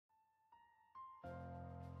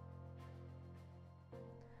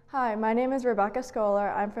Hi, my name is Rebecca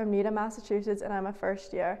Skoler. I'm from Needham, Massachusetts, and I'm a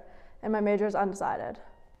first year, and my major is undecided.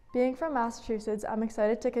 Being from Massachusetts, I'm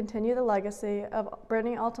excited to continue the legacy of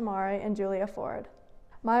Brittany Altamari and Julia Ford.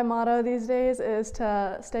 My motto these days is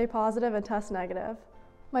to stay positive and test negative.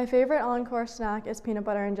 My favorite on-course snack is peanut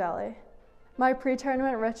butter and jelly. My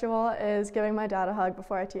pre-tournament ritual is giving my dad a hug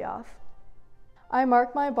before I tee off. I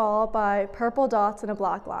mark my ball by purple dots and a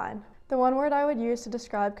black line. The one word I would use to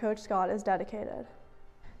describe Coach Scott is dedicated.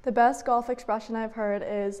 The best golf expression I've heard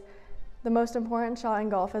is, the most important shot in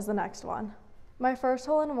golf is the next one. My first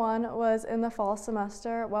hole-in-one was in the fall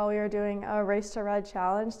semester while we were doing a race to red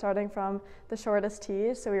challenge starting from the shortest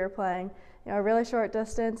tees. So we were playing a really short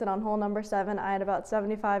distance, and on hole number 7 I had about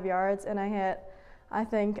 75 yards and I hit, I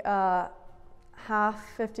think, a half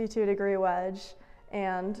 52-degree wedge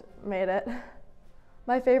and made it.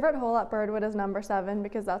 My favorite hole at Birdwood is number 7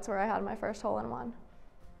 because that's where I had my first hole-in-one.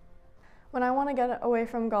 When I want to get away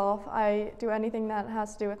from golf, I do anything that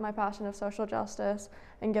has to do with my passion of social justice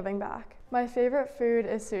and giving back. My favorite food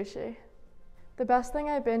is sushi. The best thing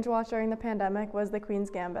I binge watched during the pandemic was The Queen's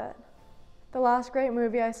Gambit. The last great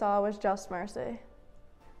movie I saw was Just Mercy.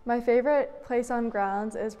 My favorite place on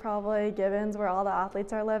grounds is probably Gibbons, where all the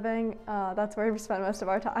athletes are living. That's where we spend most of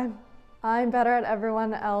our time. I'm better at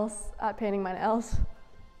everyone else at painting my nails.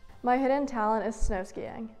 My hidden talent is snow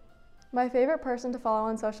skiing. My favorite person to follow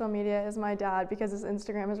on social media is my dad because his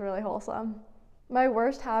Instagram is really wholesome. My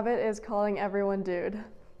worst habit is calling everyone dude.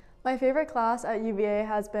 My favorite class at UVA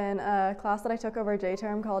has been a class that I took over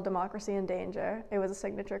J-term called Democracy in Danger. It was a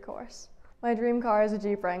signature course. My dream car is a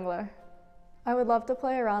Jeep Wrangler. I would love to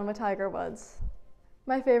play around with Tiger Woods.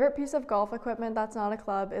 My favorite piece of golf equipment that's not a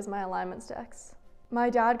club is my alignment sticks. My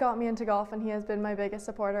dad got me into golf and he has been my biggest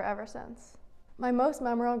supporter ever since. My most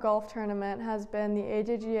memorable golf tournament has been the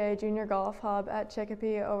AJGA Junior Golf Hub at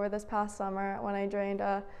Chicopee over this past summer when I drained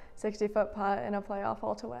a 60-foot putt in a playoff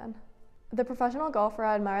hole to win. The professional golfer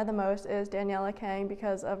I admire the most is Daniela Kang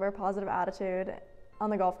because of her positive attitude on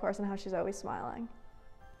the golf course and how she's always smiling.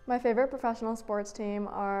 My favorite professional sports team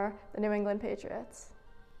are the New England Patriots.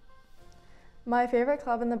 My favorite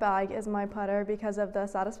club in the bag is my putter because of the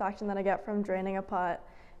satisfaction that I get from draining a putt,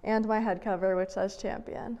 and my head cover which says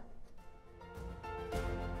champion.